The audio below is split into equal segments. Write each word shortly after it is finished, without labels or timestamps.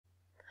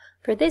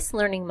For this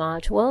learning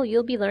module,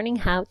 you'll be learning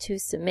how to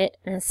submit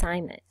an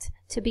assignment.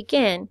 To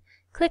begin,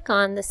 click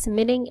on the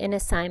Submitting an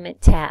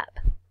Assignment tab.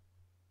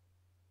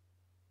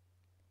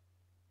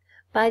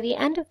 By the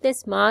end of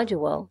this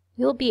module,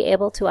 you'll be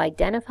able to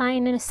identify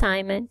an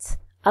assignment,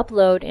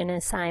 upload an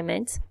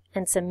assignment,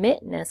 and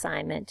submit an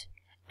assignment,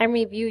 and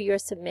review your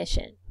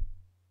submission.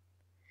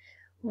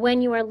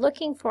 When you are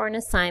looking for an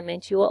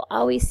assignment, you will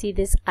always see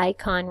this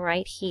icon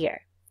right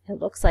here. It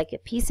looks like a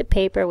piece of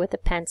paper with a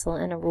pencil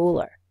and a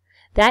ruler.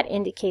 That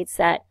indicates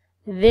that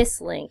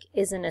this link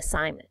is an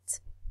assignment.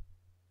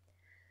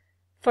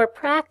 For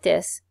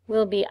practice,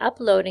 we'll be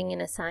uploading an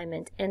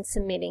assignment and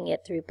submitting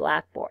it through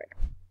Blackboard.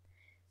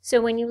 So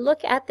when you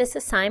look at this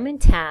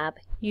assignment tab,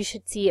 you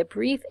should see a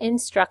brief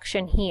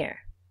instruction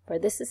here. For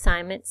this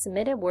assignment,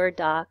 submit a Word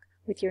doc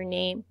with your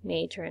name,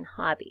 major, and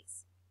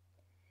hobbies.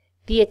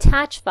 The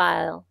attached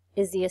file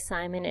is the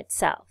assignment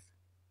itself.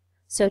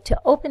 So to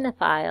open the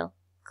file,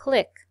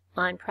 click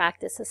on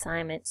Practice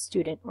Assignment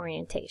Student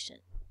Orientation.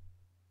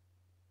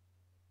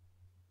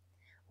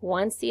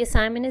 Once the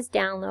assignment is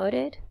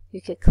downloaded,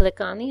 you could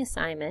click on the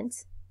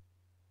assignment,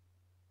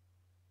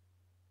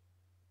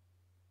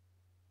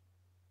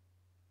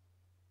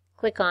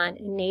 click on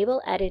Enable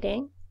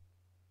Editing,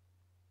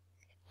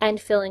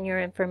 and fill in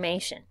your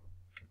information.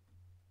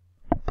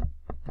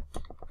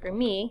 For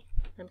me,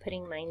 I'm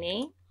putting my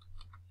name,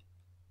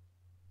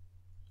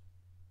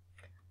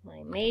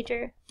 my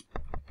major,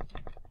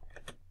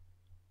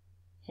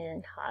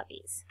 and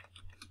hobbies.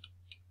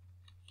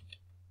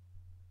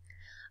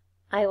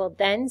 I will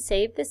then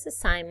save this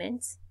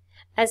assignment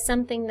as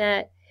something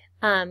that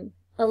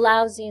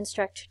allows the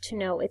instructor to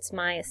know it's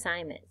my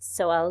assignment.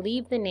 So I'll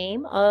leave the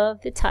name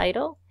of the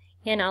title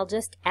and I'll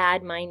just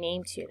add my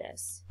name to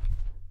this.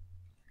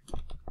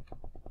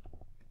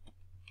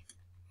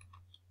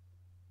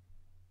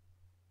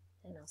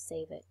 And I'll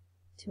save it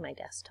to my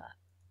desktop.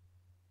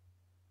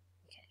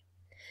 Okay.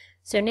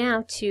 So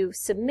now to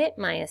submit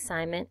my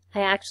assignment, I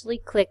actually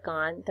click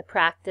on the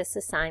Practice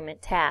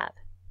Assignment tab.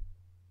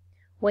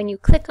 When you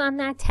click on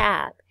that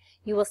tab,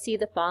 you will see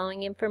the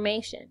following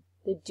information: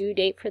 the due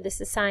date for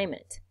this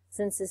assignment.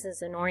 Since this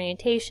is an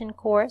orientation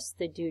course,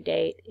 the due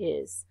date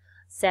is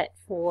set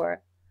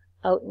for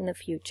out in the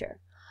future.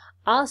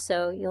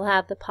 Also, you'll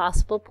have the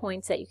possible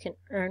points that you can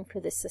earn for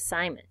this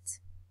assignment.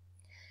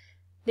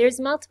 There's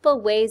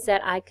multiple ways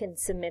that I can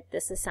submit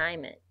this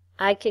assignment.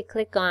 I could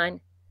click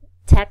on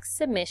Text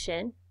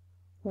Submission,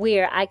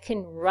 where I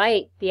can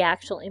write the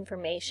actual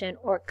information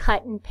or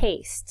cut and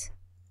paste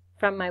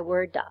from my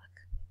Word doc.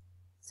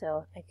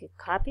 So I could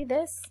copy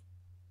this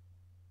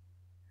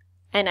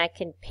and I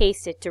can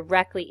paste it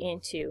directly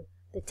into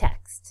the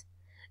text.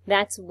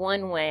 That's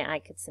one way I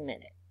could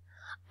submit it.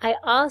 I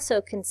also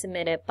can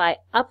submit it by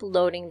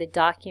uploading the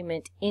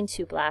document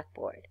into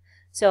Blackboard.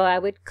 So I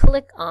would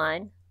click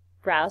on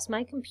Browse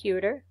My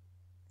Computer.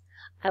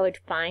 I would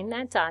find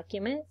that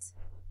document.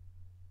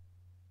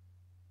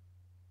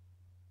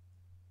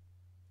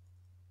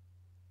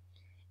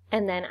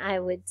 And then I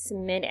would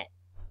submit it.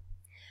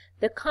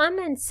 The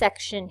comments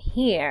section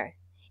here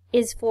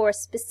is for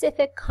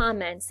specific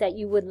comments that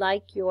you would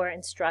like your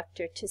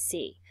instructor to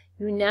see.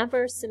 You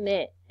never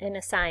submit an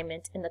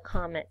assignment in the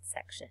comments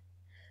section.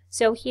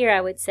 So here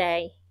I would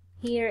say,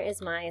 here is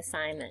my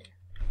assignment,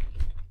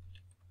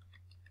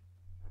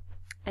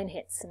 and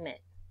hit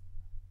Submit.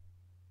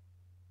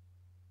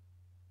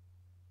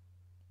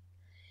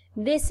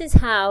 This is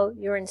how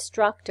your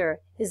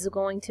instructor is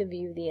going to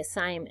view the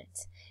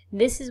assignment.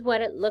 This is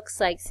what it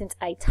looks like since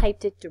I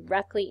typed it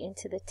directly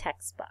into the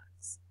text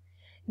box.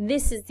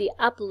 This is the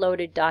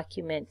uploaded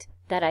document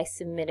that I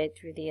submitted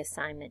through the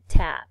Assignment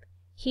tab.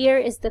 Here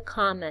is the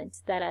comment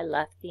that I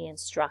left the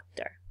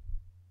instructor.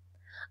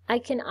 I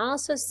can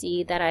also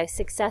see that I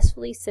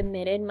successfully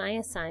submitted my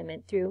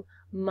assignment through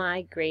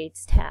My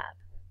Grades tab.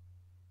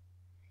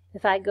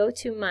 If I go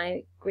to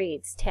My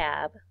Grades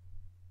tab,